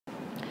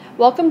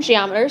Welcome,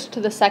 geometers,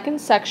 to the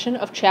second section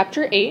of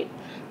Chapter 8.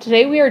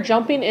 Today we are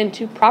jumping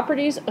into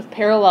Properties of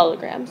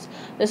Parallelograms.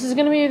 This is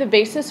going to be the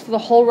basis for the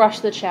whole rest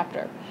of the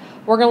chapter.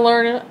 We're going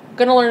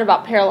to learn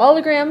about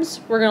parallelograms,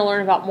 we're going to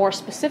learn about more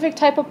specific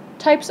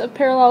types of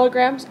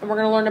parallelograms, and we're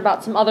going to learn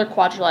about some other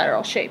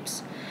quadrilateral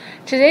shapes.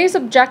 Today's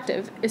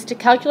objective is to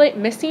calculate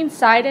missing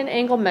side and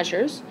angle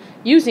measures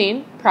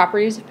using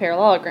properties of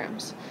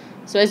parallelograms.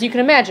 So as you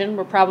can imagine,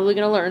 we're probably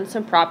going to learn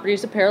some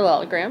properties of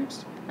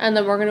parallelograms, and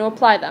then we're going to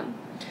apply them.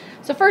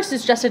 So first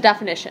is just a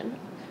definition.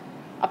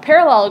 A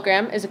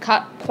parallelogram is a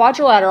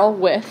quadrilateral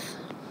with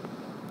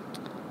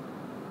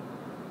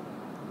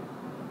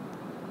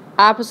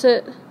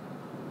opposite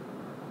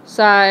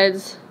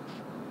sides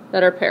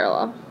that are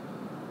parallel.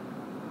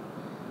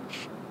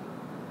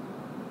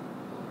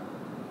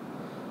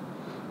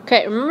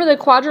 Okay, remember the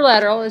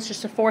quadrilateral is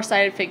just a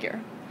four-sided figure.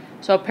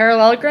 So a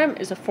parallelogram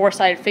is a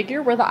four-sided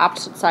figure where the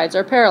opposite sides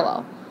are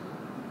parallel.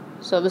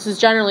 So this is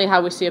generally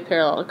how we see a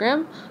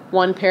parallelogram.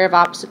 One pair of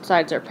opposite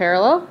sides are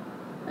parallel,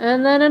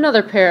 and then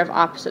another pair of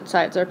opposite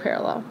sides are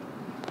parallel.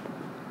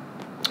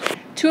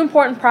 Two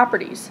important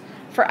properties.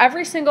 For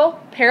every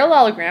single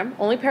parallelogram,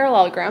 only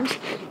parallelograms,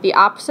 the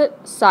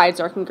opposite sides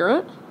are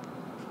congruent,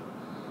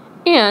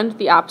 and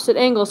the opposite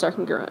angles are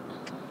congruent.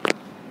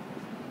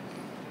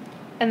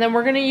 And then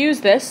we're going to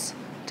use this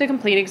to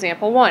complete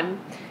example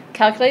 1.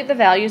 Calculate the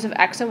values of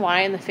x and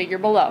y in the figure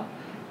below.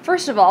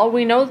 First of all,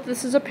 we know that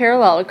this is a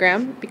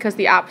parallelogram because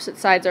the opposite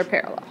sides are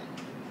parallel.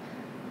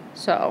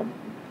 So,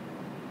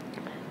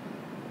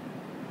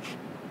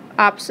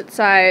 opposite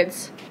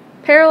sides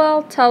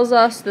parallel tells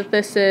us that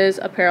this is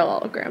a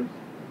parallelogram.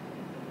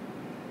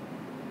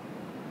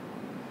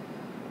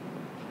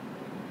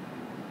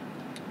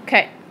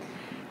 Okay,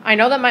 I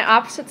know that my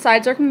opposite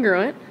sides are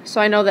congruent, so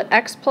I know that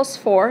x plus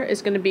 4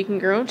 is going to be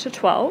congruent to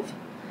 12.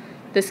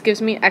 This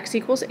gives me x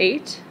equals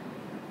 8.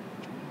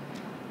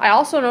 I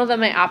also know that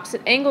my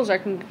opposite angles are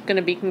going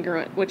to be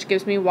congruent, which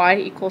gives me y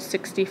equals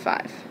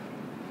 65.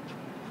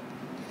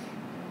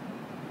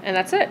 And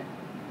that's it.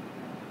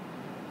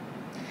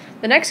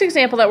 The next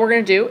example that we're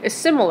going to do is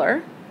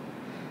similar,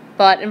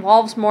 but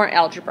involves more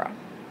algebra.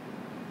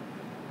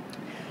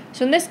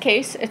 So in this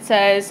case, it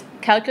says,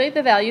 calculate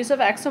the values of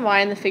x and y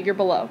in the figure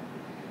below.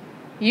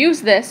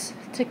 Use this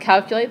to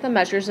calculate the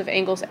measures of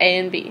angles A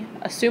and B.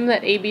 Assume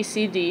that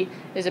ABCD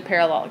is a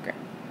parallelogram.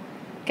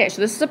 Okay,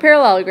 so this is a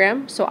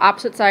parallelogram, so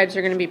opposite sides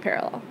are going to be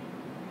parallel.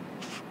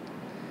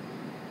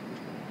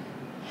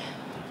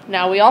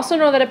 Now, we also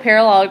know that a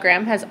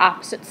parallelogram has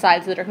opposite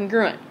sides that are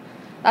congruent.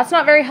 That's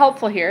not very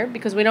helpful here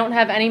because we don't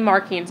have any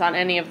markings on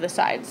any of the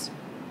sides.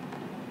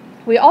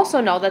 We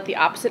also know that the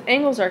opposite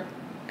angles are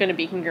going to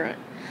be congruent.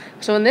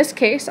 So in this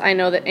case, I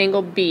know that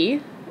angle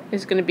B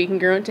is going to be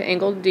congruent to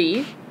angle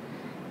D,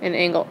 and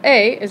angle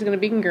A is going to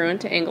be congruent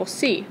to angle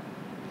C.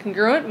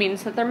 Congruent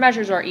means that their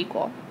measures are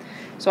equal.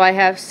 So I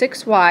have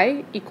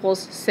 6y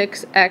equals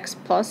 6x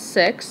plus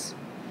 6.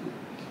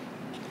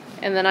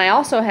 And then I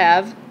also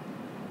have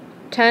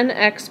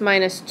 10x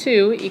minus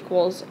 2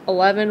 equals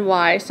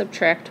 11y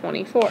subtract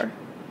 24.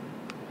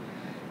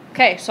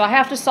 Okay, so I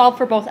have to solve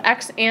for both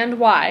x and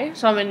y.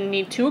 So I'm going to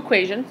need two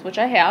equations, which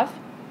I have.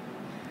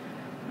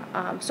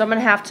 So I'm going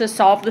to have to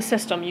solve the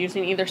system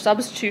using either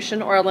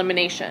substitution or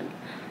elimination.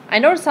 I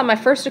notice on my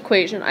first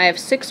equation I have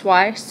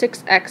 6y,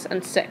 6x,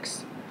 and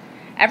 6.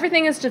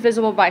 Everything is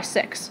divisible by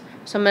 6.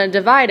 So I'm going to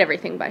divide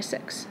everything by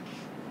 6.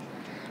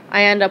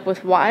 I end up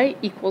with y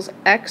equals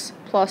x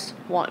plus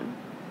 1.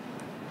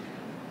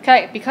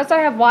 Okay, because I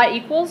have y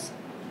equals,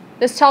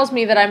 this tells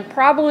me that I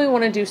probably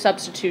want to do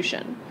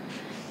substitution.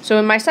 So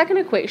in my second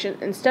equation,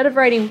 instead of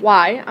writing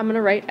y, I'm going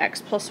to write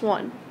x plus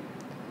 1.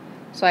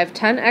 So I have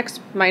 10x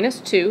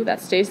minus 2,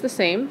 that stays the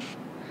same.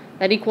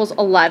 That equals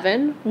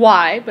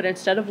 11y, but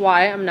instead of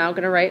y, I'm now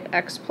going to write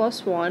x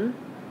plus 1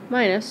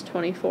 minus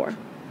 24.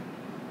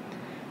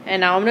 And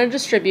now I'm going to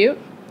distribute.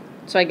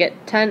 So I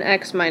get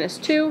 10x minus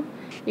 2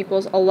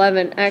 equals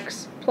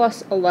 11x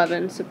plus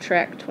 11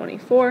 subtract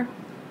 24.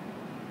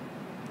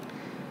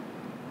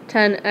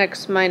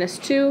 10x minus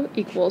 2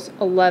 equals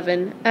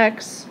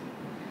 11x.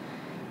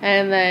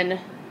 And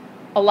then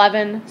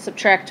 11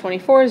 subtract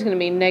 24 is going to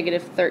be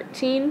negative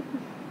 13.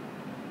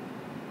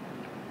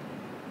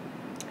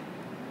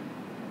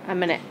 I'm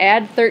going to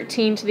add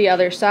 13 to the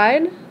other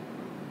side.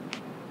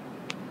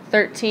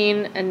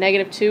 13 and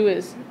negative 2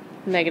 is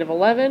negative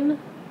 11.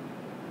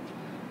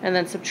 And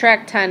then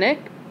subtract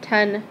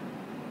 10,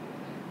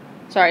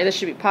 sorry, this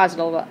should be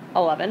positive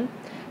 11.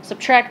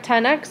 Subtract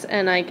 10x,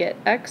 and I get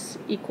x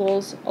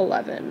equals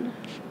 11.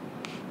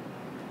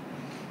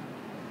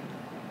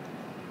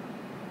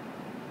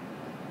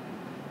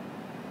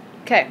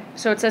 Okay,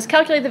 so it says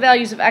calculate the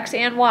values of x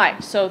and y,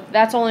 so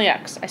that's only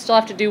x. I still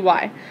have to do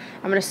y.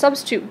 I'm going to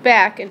substitute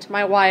back into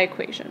my y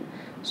equation.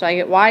 So I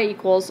get y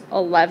equals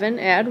 11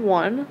 add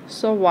 1,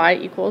 so y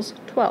equals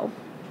 12.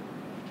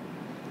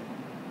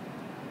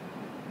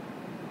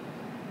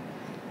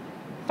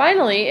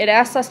 Finally, it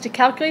asks us to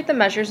calculate the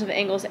measures of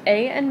angles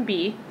A and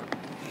B.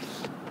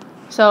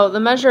 So the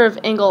measure of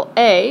angle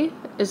A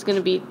is going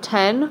to be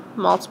 10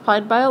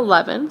 multiplied by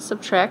 11,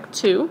 subtract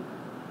 2.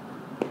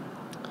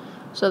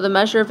 So the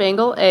measure of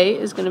angle A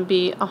is going to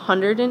be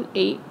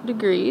 108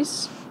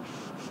 degrees.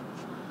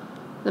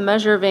 The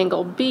measure of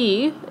angle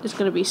B is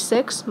going to be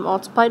 6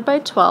 multiplied by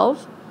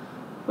 12,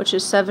 which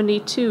is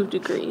 72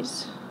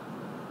 degrees.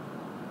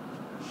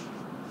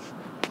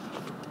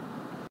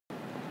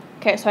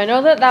 Okay, so I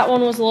know that that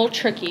one was a little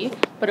tricky,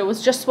 but it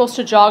was just supposed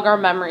to jog our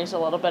memories a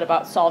little bit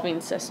about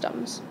solving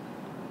systems.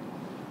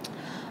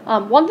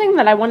 One thing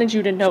that I wanted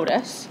you to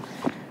notice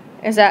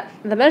is that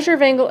the measure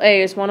of angle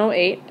A is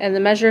 108 and the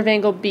measure of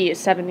angle B is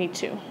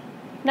 72.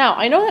 Now,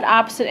 I know that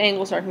opposite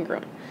angles are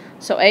congruent.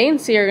 So A and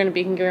C are going to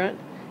be congruent,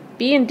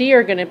 B and D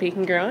are going to be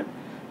congruent,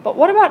 but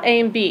what about A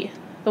and B,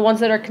 the ones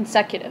that are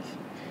consecutive?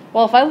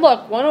 Well, if I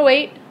look,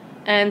 108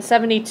 and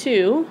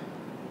 72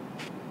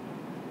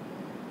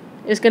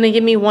 is going to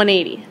give me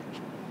 180.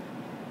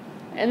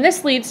 And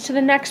this leads to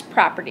the next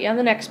property on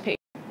the next page.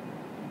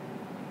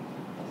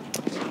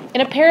 In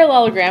a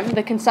parallelogram,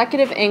 the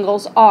consecutive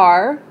angles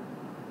are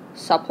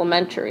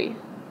supplementary.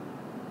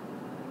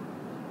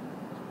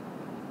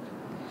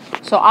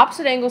 So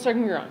opposite angles are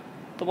congruent.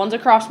 The ones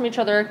across from each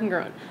other are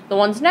congruent. The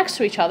ones next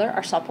to each other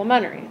are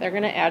supplementary. They're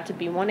going to add to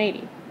be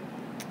 180.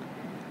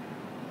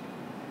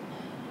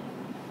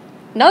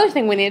 Another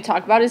thing we need to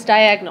talk about is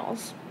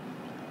diagonals.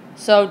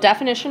 So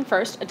definition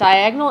first, a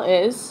diagonal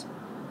is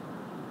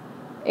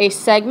a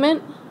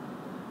segment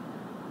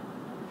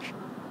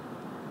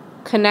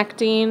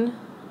connecting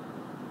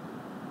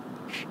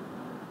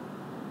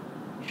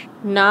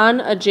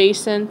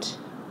non-adjacent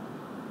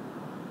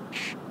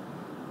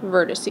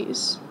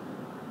vertices.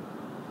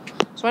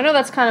 So I know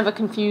that's kind of a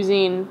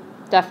confusing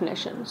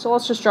definition. So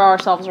let's just draw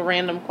ourselves a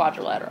random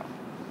quadrilateral.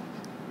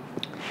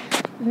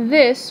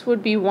 This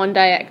would be one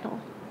diagonal.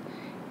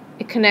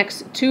 It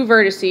connects two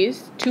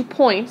vertices, 2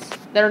 points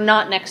that are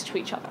not next to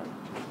each other.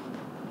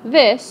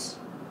 This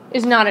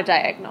is not a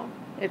diagonal.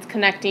 It's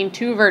connecting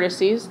 2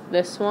 vertices,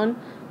 this one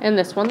and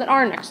this one, that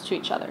are next to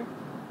each other.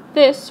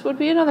 This would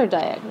be another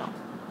diagonal.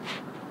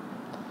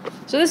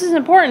 So this is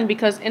important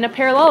because in a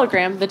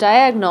parallelogram, the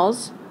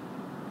diagonals,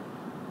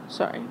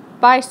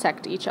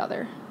 bisect each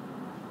other.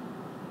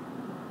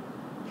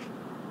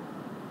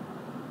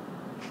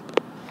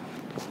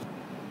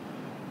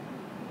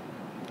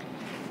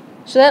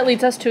 So that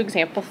leads us to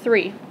example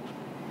 3. It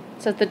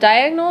says the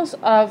diagonals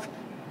of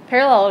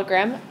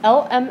parallelogram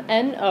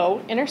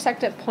LMNO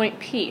intersect at point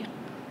P.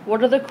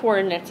 What are the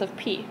coordinates of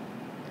P?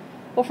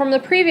 Well, from the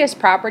previous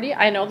property,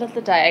 I know that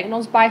the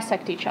diagonals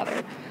bisect each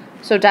other.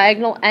 So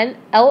diagonal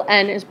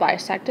LN is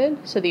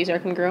bisected, so these are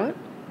congruent.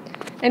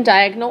 And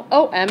diagonal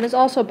OM is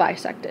also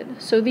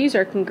bisected, so these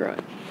are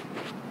congruent.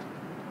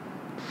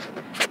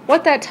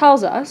 What that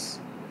tells us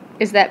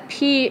is that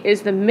P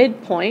is the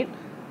midpoint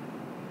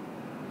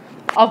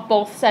of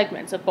both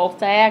segments, of both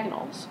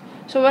diagonals.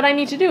 So what I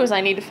need to do is I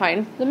need to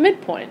find the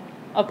midpoint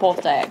of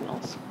both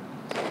diagonals.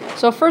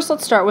 So first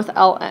let's start with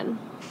LN.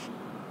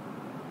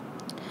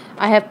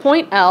 I have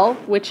point L,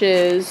 which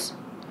is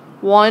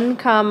 1,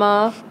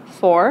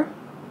 4.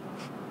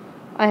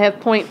 I have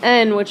point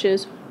N, which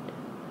is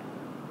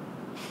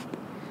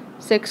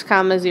 6,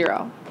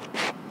 0.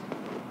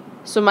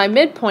 So my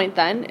midpoint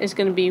then is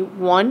going to be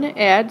 1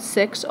 add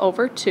 6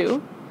 over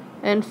 2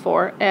 and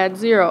 4 add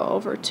 0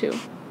 over 2.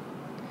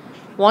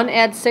 1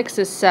 add 6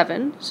 is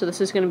 7, so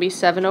this is going to be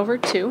 7 over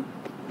 2.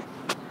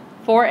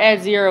 4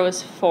 add 0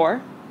 is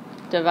 4,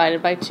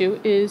 divided by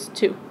 2 is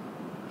 2.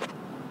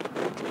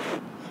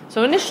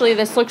 So initially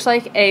this looks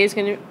like A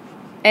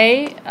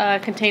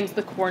contains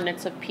the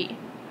coordinates of P.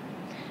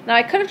 Now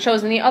I could have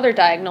chosen the other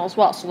diagonal as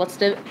well, so let's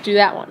do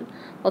that one.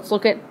 Let's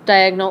look at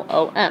diagonal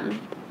OM.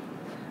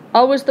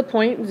 O is the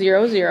point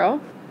 0,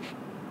 0.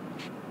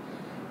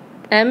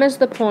 M is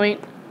the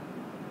point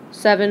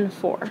 7,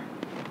 4.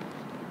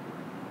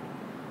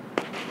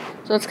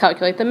 So let's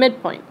calculate the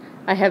midpoint.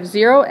 I have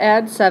 0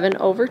 add 7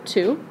 over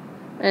 2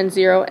 and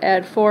 0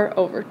 add 4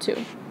 over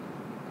 2.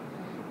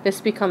 This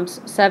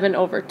becomes 7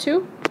 over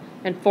 2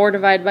 and 4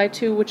 divided by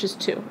 2, which is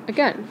 2.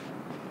 Again,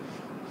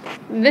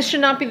 this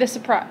should not be a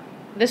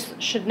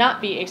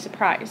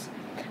surprise.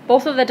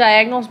 Both of the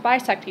diagonals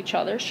bisect each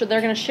other, so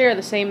they're going to share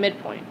the same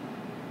midpoint.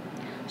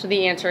 So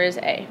the answer is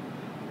A.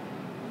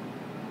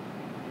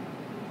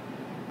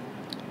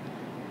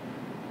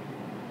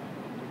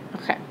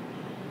 Okay.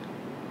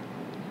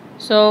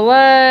 So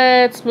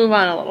let's move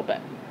on a little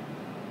bit.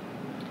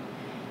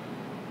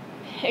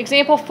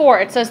 Example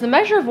 4, it says the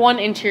measure of one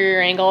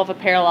interior angle of a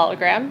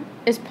parallelogram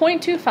is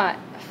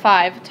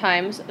 0.25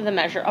 times the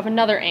measure of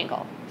another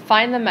angle.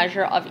 Find the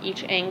measure of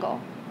each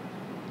angle.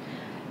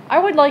 I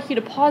would like you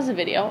to pause the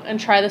video and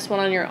try this one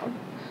on your own.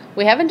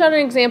 We haven't done an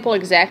example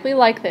exactly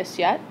like this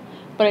yet,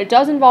 but it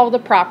does involve the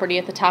property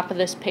at the top of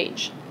this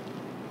page.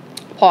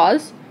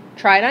 Pause,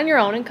 try it on your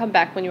own, and come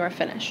back when you are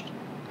finished.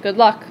 Good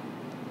luck.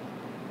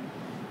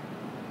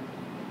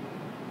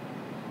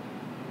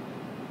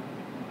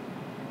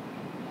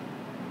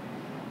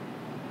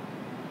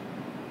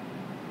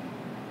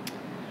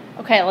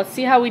 Okay, let's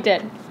see how we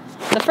did.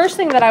 The first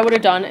thing that I would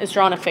have done is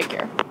drawn a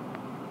figure.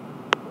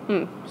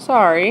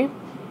 Sorry.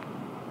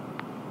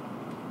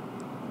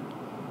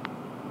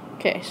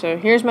 Okay, so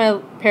here's my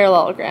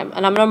parallelogram,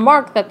 and I'm going to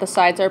mark that the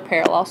sides are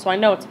parallel so I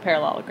know it's a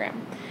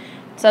parallelogram.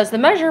 It says the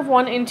measure of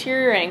one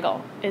interior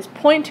angle is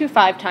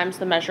 0.25 times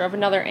the measure of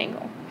another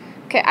angle.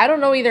 Okay, I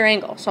don't know either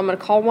angle, so I'm going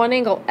to call one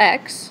angle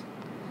x.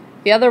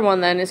 The other one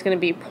then is going to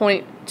be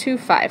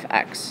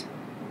 0.25x.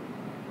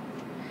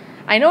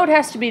 I know it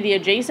has to be the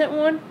adjacent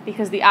one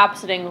because the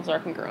opposite angles are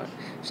congruent,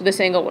 so this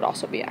angle would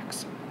also be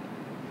x.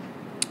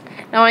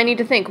 Now I need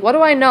to think, what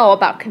do I know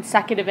about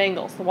consecutive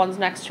angles, the ones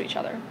next to each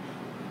other?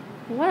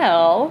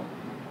 Well,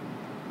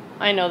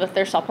 I know that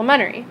they're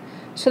supplementary.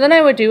 So then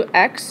I would do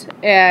x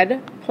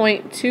add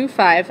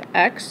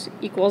 0.25x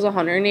equals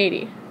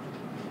 180.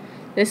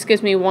 This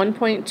gives me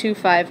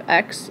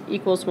 1.25x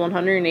equals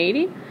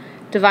 180.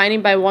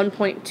 Dividing by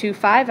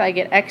 1.25, I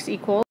get x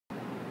equals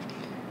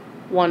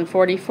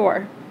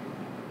 144.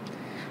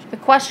 The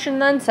question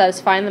then says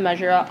find the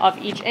measure of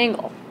each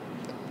angle.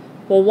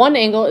 Well, one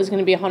angle is going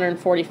to be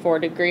 144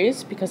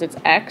 degrees because it's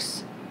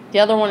x. The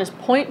other one is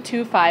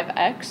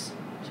 0.25x.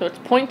 So it's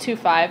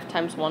 0.25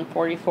 times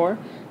 144,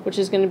 which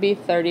is going to be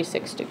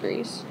 36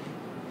 degrees.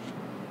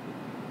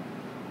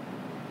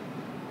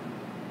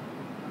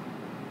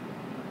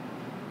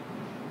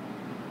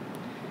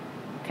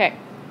 Okay.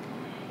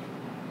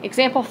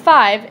 Example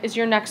 5 is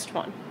your next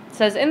one. It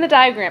says in the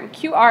diagram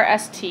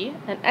QRST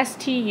and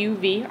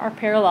STUV are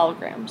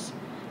parallelograms.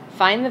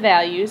 Find the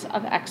values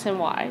of x and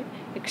y.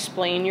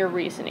 Explain your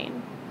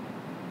reasoning.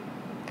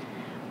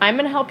 I'm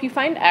going to help you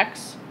find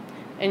x,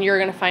 and you're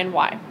going to find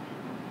y.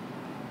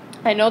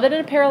 I know that in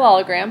a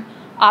parallelogram,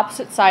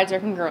 opposite sides are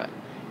congruent.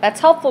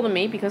 That's helpful to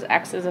me because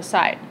x is a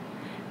side.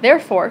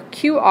 Therefore,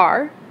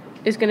 QR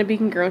is going to be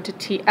congruent to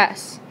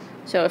TS.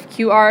 So if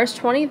QR is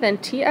 20, then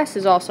TS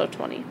is also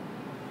 20.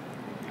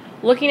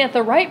 Looking at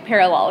the right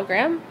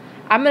parallelogram,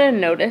 I'm going to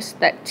notice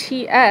that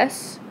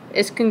TS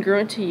is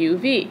congruent to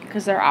UV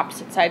because they're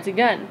opposite sides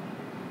again.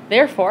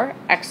 Therefore,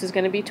 x is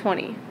going to be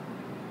 20.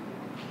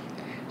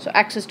 So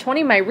x is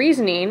 20. My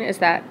reasoning is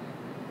that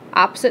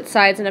opposite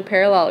sides in a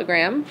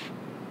parallelogram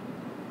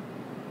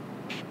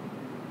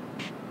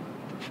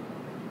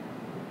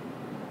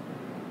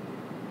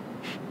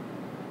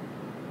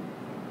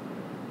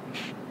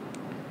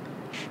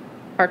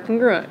are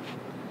congruent.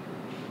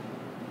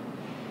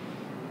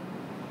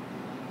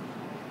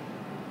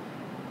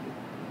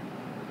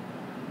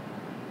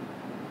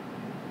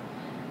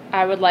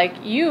 I would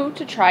like you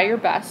to try your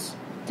best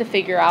to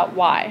figure out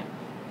why.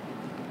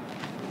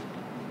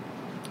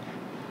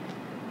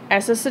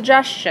 As a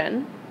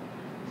suggestion,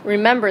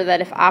 remember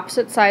that if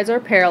opposite sides are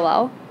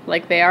parallel,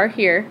 like they are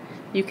here,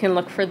 you can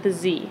look for the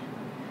z.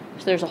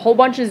 So there's a whole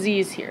bunch of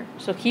z's here.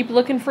 So keep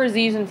looking for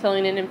z's and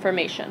filling in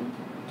information.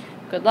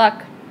 Good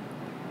luck.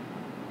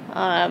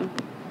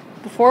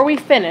 Before we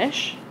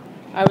finish,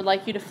 I would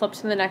like you to flip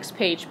to the next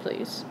page,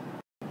 please.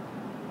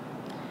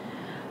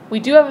 We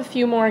do have a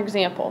few more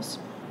examples.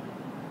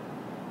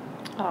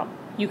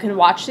 You can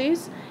watch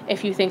these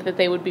if you think that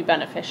they would be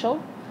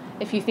beneficial.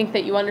 If you think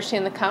that you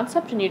understand the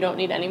concept and you don't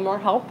need any more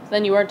help,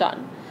 then you are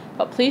done.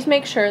 But please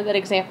make sure that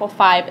example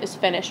 5 is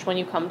finished when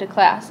you come to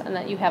class and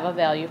that you have a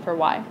value for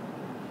y.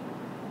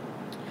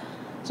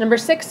 So number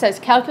 6 says,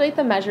 calculate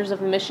the measures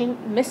of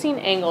missing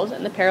angles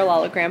in the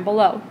parallelogram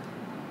below.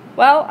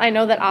 Well, I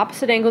know that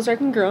opposite angles are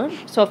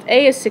congruent, so if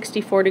A is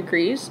 64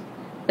 degrees,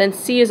 then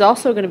C is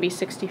also going to be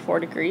 64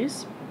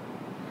 degrees.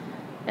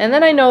 And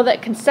then I know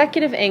that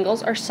consecutive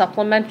angles are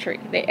supplementary.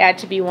 They add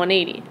to be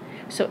 180.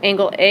 So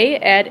angle A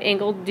add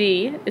angle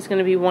D is going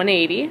to be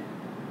 180.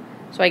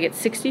 So I get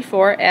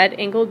 64 add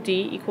angle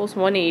D equals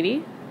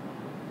 180.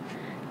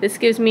 This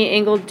gives me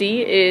angle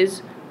D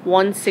is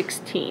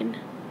 116.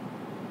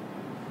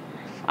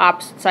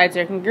 Opposite sides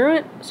are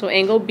congruent, so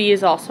angle B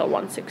is also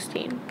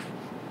 116.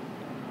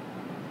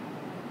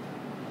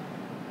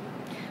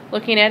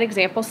 Looking at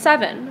example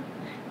 7,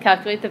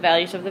 calculate the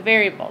values of the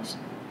variables.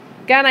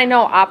 Again, I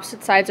know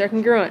opposite sides are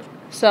congruent,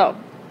 so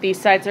these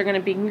sides are going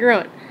to be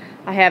congruent.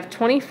 I have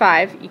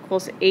 25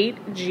 equals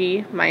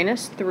 8g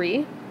minus 3.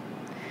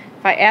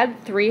 If I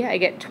add 3, I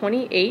get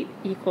 28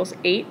 equals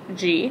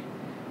 8g.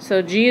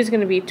 So g is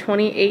going to be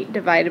 28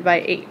 divided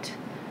by 8.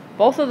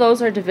 Both of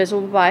those are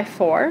divisible by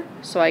 4,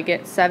 so I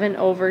get 7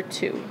 over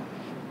 2.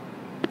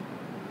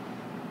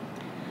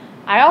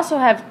 I also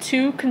have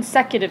two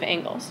consecutive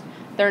angles.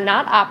 They're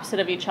not opposite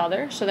of each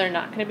other, so they're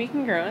not going to be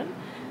congruent.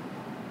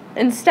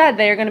 Instead,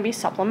 they are going to be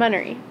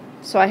supplementary.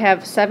 So I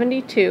have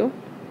 72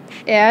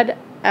 add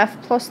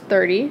f plus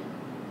 30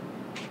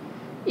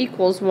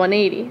 equals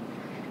 180.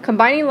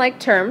 Combining like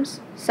terms,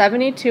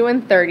 72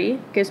 and 30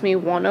 gives me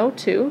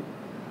 102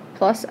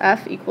 plus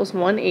f equals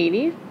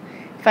 180.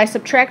 If I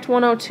subtract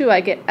 102,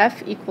 I get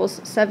f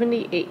equals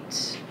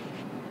 78.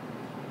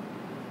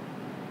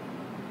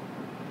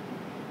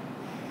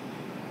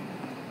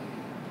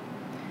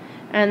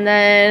 And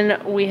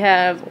then we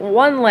have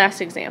one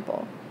last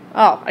example.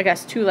 Oh, I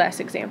guess two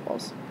last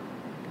examples.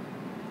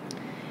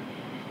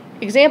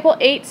 Example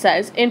 8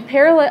 says, in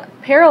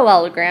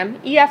parallelogram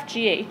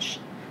EFGH,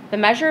 The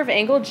measure of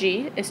angle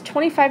G is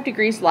 25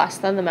 degrees less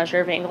than the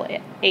measure of angle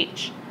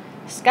H.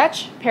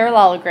 Sketch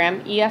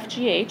parallelogram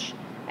EFGH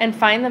and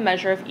find the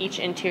measure of each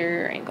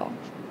interior angle.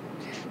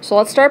 So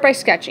let's start by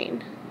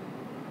sketching.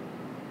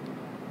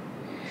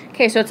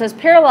 Okay, so it says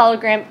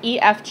parallelogram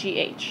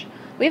EFGH.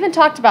 We haven't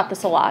talked about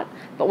this a lot,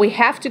 but we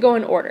have to go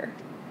in order.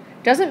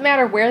 Doesn't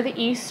matter where the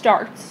E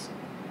starts,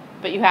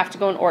 but you have to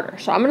go in order.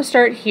 So I'm going to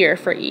start here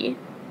for E.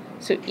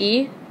 So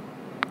E,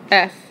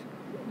 F,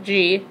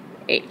 G,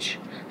 H.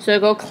 So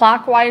go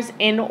clockwise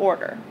in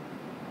order.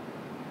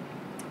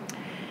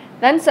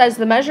 Then says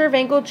the measure of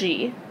angle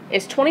G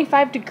is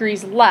 25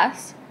 degrees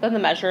less than the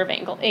measure of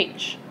angle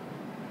H.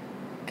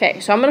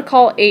 Okay, so I'm going to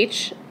call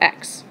H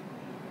X.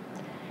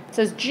 It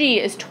says G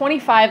is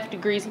 25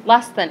 degrees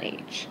less than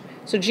H.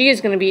 So G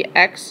is going to be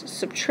X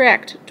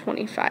subtract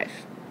 25.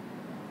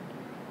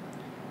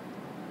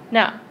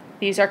 Now,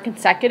 these are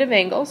consecutive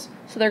angles,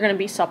 so they're going to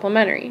be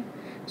supplementary.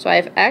 So I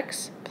have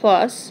X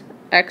plus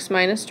X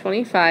minus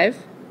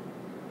 25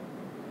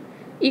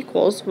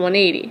 equals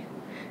 180.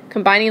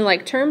 Combining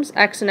like terms,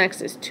 X and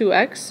X is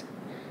 2X.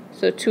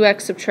 So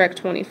 2X subtract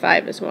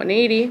 25 is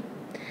 180.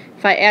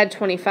 If I add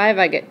 25,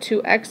 I get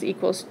 2X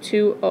equals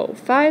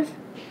 205.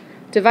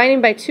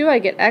 Dividing by 2, I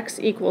get X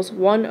equals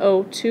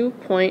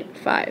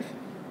 102.5.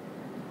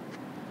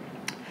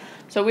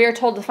 So we are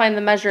told to find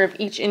the measure of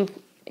each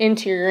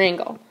interior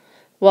angle.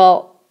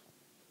 Well,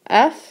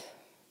 F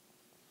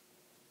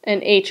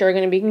and H are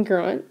going to be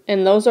congruent,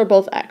 and those are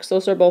both X.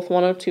 Those are both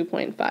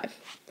 102.5.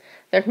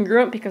 They're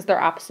congruent because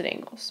they're opposite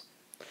angles.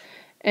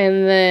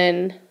 And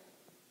then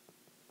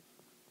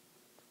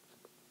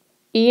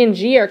E and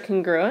G are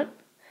congruent,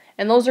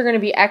 and those are going to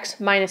be X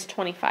minus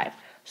 25.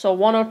 So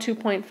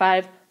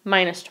 102.5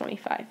 minus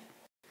 25,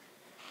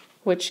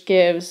 which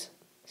gives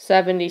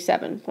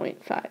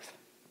 77.5.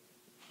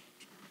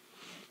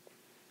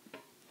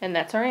 And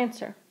that's our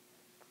answer.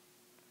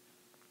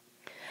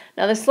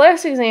 Now this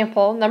last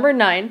example, number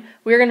 9,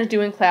 we're going to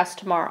do in class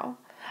tomorrow.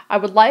 I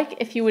would like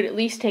if you would at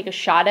least take a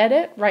shot at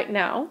it right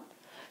now.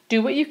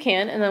 Do what you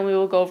can, and then we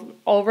will go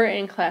over it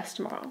in class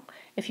tomorrow.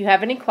 If you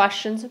have any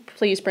questions,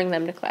 please bring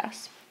them to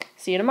class.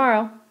 See you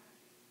tomorrow.